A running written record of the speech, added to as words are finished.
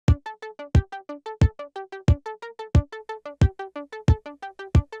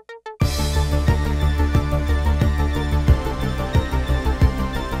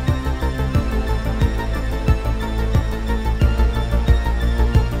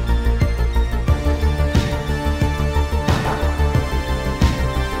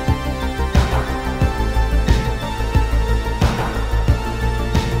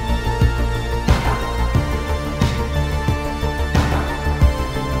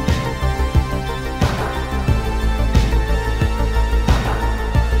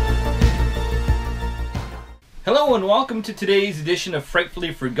Hello and welcome to today's edition of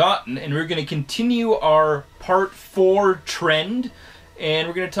Frightfully Forgotten, and we're going to continue our Part 4 trend, and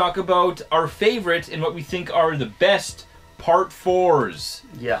we're going to talk about our favorite and what we think are the best Part 4s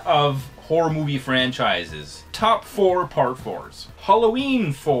of horror movie franchises. Top 4 Part 4s.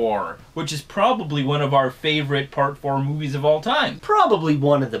 Halloween 4, which is probably one of our favorite Part 4 movies of all time. Probably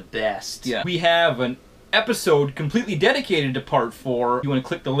one of the best. Yeah. We have an episode completely dedicated to Part 4. You want to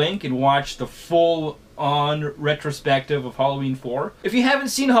click the link and watch the full on retrospective of Halloween 4. If you haven't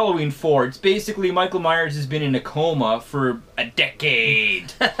seen Halloween 4, it's basically Michael Myers has been in a coma for a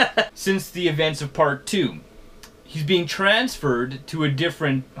decade since the events of Part 2. He's being transferred to a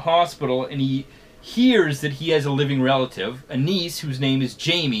different hospital and he hears that he has a living relative, a niece whose name is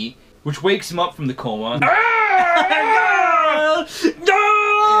Jamie, which wakes him up from the coma.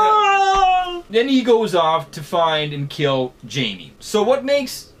 Then he goes off to find and kill Jamie. So what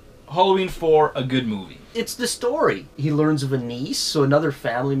makes Halloween 4 a good movie? It's the story. He learns of a niece, so another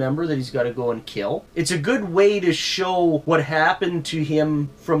family member that he's got to go and kill. It's a good way to show what happened to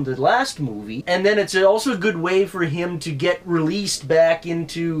him from the last movie, and then it's also a good way for him to get released back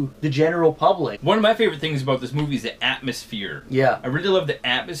into the general public. One of my favorite things about this movie is the atmosphere. Yeah. I really love the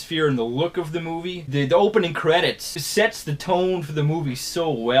atmosphere and the look of the movie. The opening credits sets the tone for the movie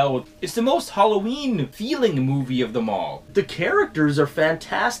so well. It's the most Halloween feeling movie of them all. The characters are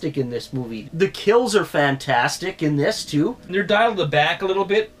fantastic in this movie. The kills are fantastic in this too. They're dialed back a little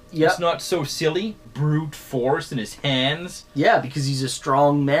bit. Yep. It's not so silly. Brute force in his hands. Yeah, because he's a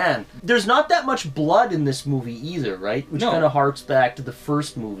strong man. There's not that much blood in this movie either, right? Which kind of harks back to the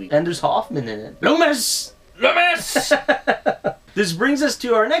first movie. And there's Hoffman in it. Loomis! Loomis! This brings us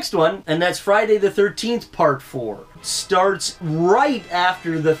to our next one, and that's Friday the 13th Part 4. Starts right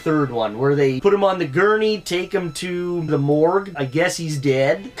after the third one, where they put him on the gurney, take him to the morgue. I guess he's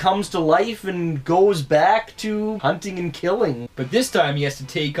dead. Comes to life and goes back to hunting and killing. But this time he has to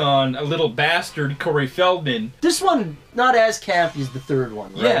take on a little bastard, Corey Feldman. This one, not as campy as the third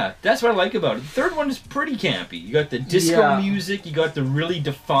one, right? Yeah, that's what I like about it. The third one is pretty campy. You got the disco music, you got the really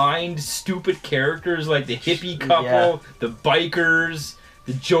defined, stupid characters like the hippie couple, the bikers,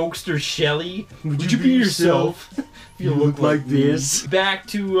 the jokester Shelley. Would you be yourself? You look like this. Back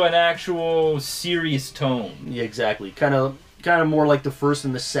to an actual serious tone. Yeah, exactly. Kind of more like the first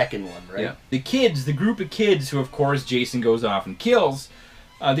and the second one, right? Yeah. The kids, the group of kids who, of course, Jason goes off and kills,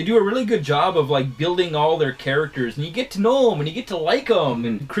 they do a really good job of like building all their characters, and you get to know them, and you get to like them.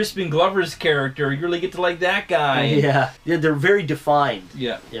 And Crispin Glover's character, you really get to like that guy. Yeah, they're very defined.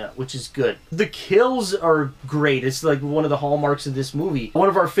 Yeah, which is good. The kills are great. It's like one of the hallmarks of this movie. One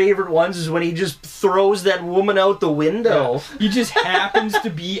of our favorite ones is when he just throws that woman out the window. Yeah. He just happens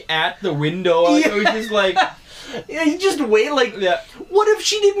to be at the window. Yeah. He's just like, you just wait. Like, what if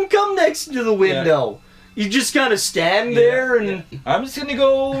she didn't come next to the window? Yeah. You just kind of stand there and... I'm just gonna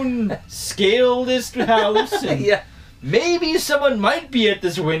go and scale this house and maybe someone might be at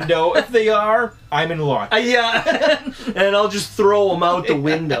this window. If they are, I'm in luck. And I'll just throw him out the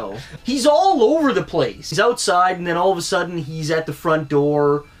window. He's all over the place. He's outside and then all of a sudden he's at the front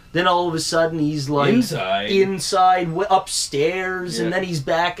door. Then all of a sudden he's like... Inside, upstairs, and then he's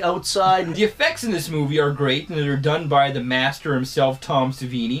back outside. The effects in this movie are great, and they're done by the master himself, Tom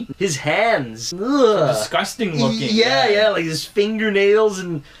Savini. His hands. Disgusting looking. Yeah, like his fingernails,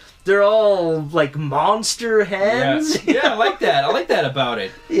 and they're all like monster hands. Yeah, I like that. I like that about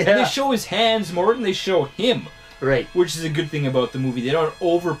it. Yeah. And they show his hands more than they show him. Right. Which is a good thing about the movie. They don't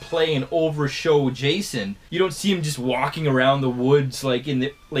overplay and overshow Jason. You don't see him just walking around the woods like in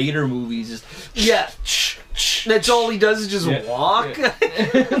the later movies. Just that's all he does is just walk.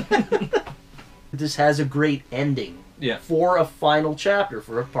 Yeah. This has a great ending for a final chapter,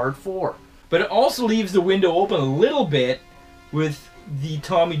 for a Part 4. But it also leaves the window open a little bit with the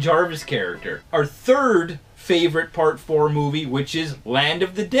Tommy Jarvis character. Our third favorite Part 4 movie, which is Land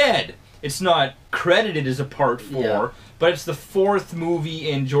of the Dead. It's not credited as a Part 4, but it's the fourth movie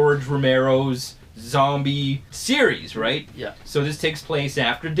in George Romero's zombie series, right? Yeah. So this takes place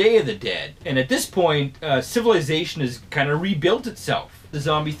after Day of the Dead. And at this point, civilization has kind of rebuilt itself. The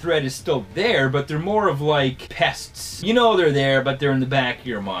zombie threat is still there, but they're more of like pests. You know they're there, but they're in the back of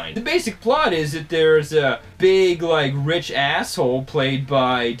your mind. The basic plot is that there's a big, like, rich asshole played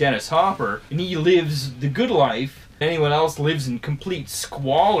by Dennis Hopper, and he lives the good life. Anyone else lives in complete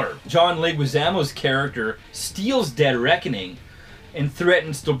squalor. John Leguizamo's character steals Dead Reckoning and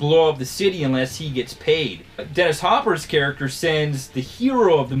threatens to blow up the city unless he gets paid. Dennis Hopper's character sends the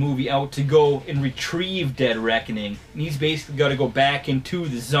hero of the movie out to go and retrieve Dead Reckoning, and he's basically got to go back into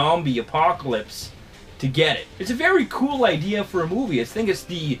the zombie apocalypse to get it. It's a very cool idea for a movie. I think it's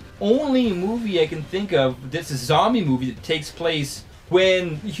the only movie I can think of that's a zombie movie that takes place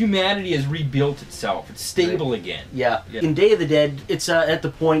when humanity has rebuilt itself. It's stable again. Yeah. In Day of the Dead, it's at the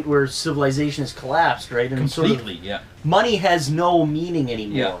point where civilization has collapsed, right? And Completely, sort of money has no meaning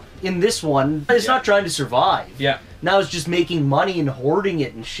anymore. In this one, it's not trying to survive. Yeah. Now it's just making money and hoarding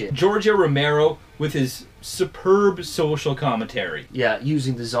it and shit. George A. Romero with his superb social commentary. Yeah,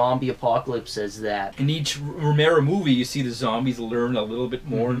 using the zombie apocalypse as that. In each Romero movie, you see the zombies learn a little bit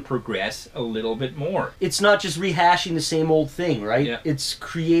more and progress a little bit more. It's not just rehashing the same old thing, right? Yeah. It's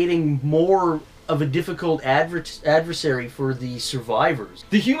creating more of a difficult adversary for the survivors.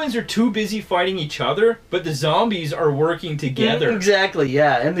 The humans are too busy fighting each other, but the zombies are working together. Exactly,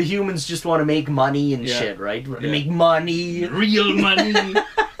 yeah. And the humans just want to make money and shit, right? Want to make money. Real money.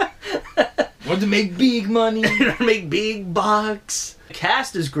 Want to make big money. Make big bucks. The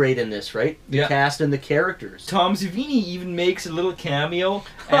cast is great in this, right? The cast and the characters. Tom Savini even makes a little cameo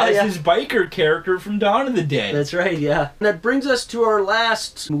as his biker character from Dawn of the Dead. That's right, yeah. And that brings us to our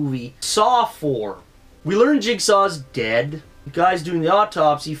last movie, Saw 4. We learn Jigsaw's dead. The guys doing the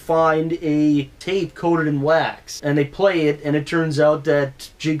autopsy find a tape coated in wax, and they play it, and it turns out that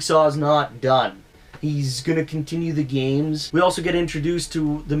Jigsaw's not done. He's going to continue the games. We also get introduced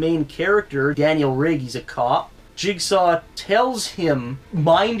to the main character, Daniel Rigg. He's a cop. Jigsaw tells him,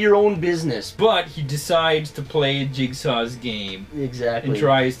 mind your own business. But he decides to play Jigsaw's game. Exactly. And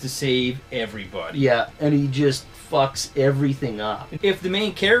tries to save everybody. Yeah, and he just fucks everything up. If the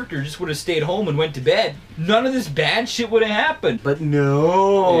main character just would have stayed home and went to bed, none of this bad shit would have happened. But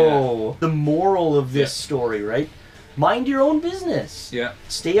no. The moral of this story, right? Mind your own business. Yeah.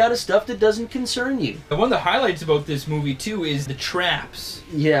 Stay out of stuff that doesn't concern you. One of the highlights about this movie, too, is the traps.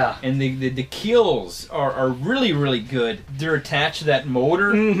 Yeah. And the kills are really, really good. They're attached to that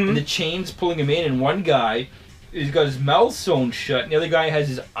motor, and the chain's pulling him in, and one guy has got his mouth sewn shut, and the other guy has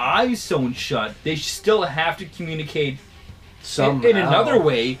his eyes sewn shut. They still have to communicate somehow in another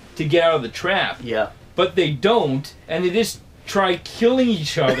way to get out of the trap. Yeah. But they don't, and they just try killing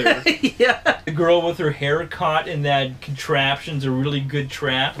each other. Yeah. The girl with her hair caught in that contraption's a really good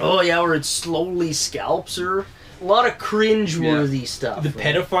trap. Oh yeah, where it slowly scalps her. A lot of cringe-worthy stuff. The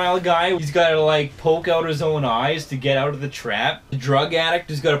pedophile guy, he's got to like poke out his own eyes to get out of the trap. The drug addict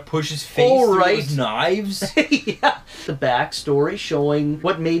has got to push his face through his knives. Yeah. The backstory showing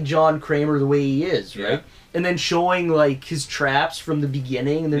what made John Kramer the way he is, right? Yeah. And then showing like his traps from the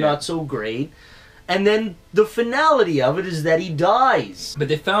beginning, and they're not so great. And then the finality of it is that he dies. But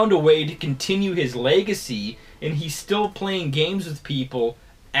they found a way to continue his legacy, and he's still playing games with people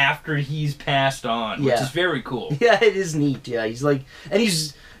after he's passed on, which is very cool. Yeah, it is neat. Yeah, he's like, and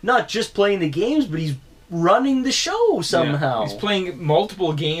he's not just playing the games, but he's running the show somehow. Yeah. He's playing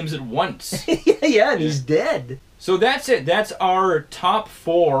multiple games at once. Yeah, and he's dead. So that's it. That's our top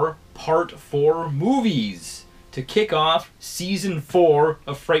 4 Part 4 movies to kick off Season 4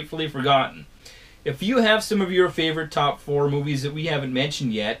 of Frightfully Forgotten. If you have some of your favorite top 4 movies that we haven't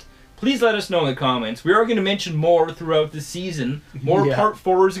mentioned yet, please let us know in the comments. We are going to mention more throughout the season. More Part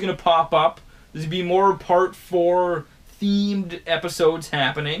 4s are going to pop up. There's going to be more Part 4 themed episodes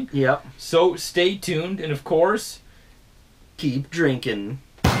happening. Yep. So stay tuned, and of course, keep drinking.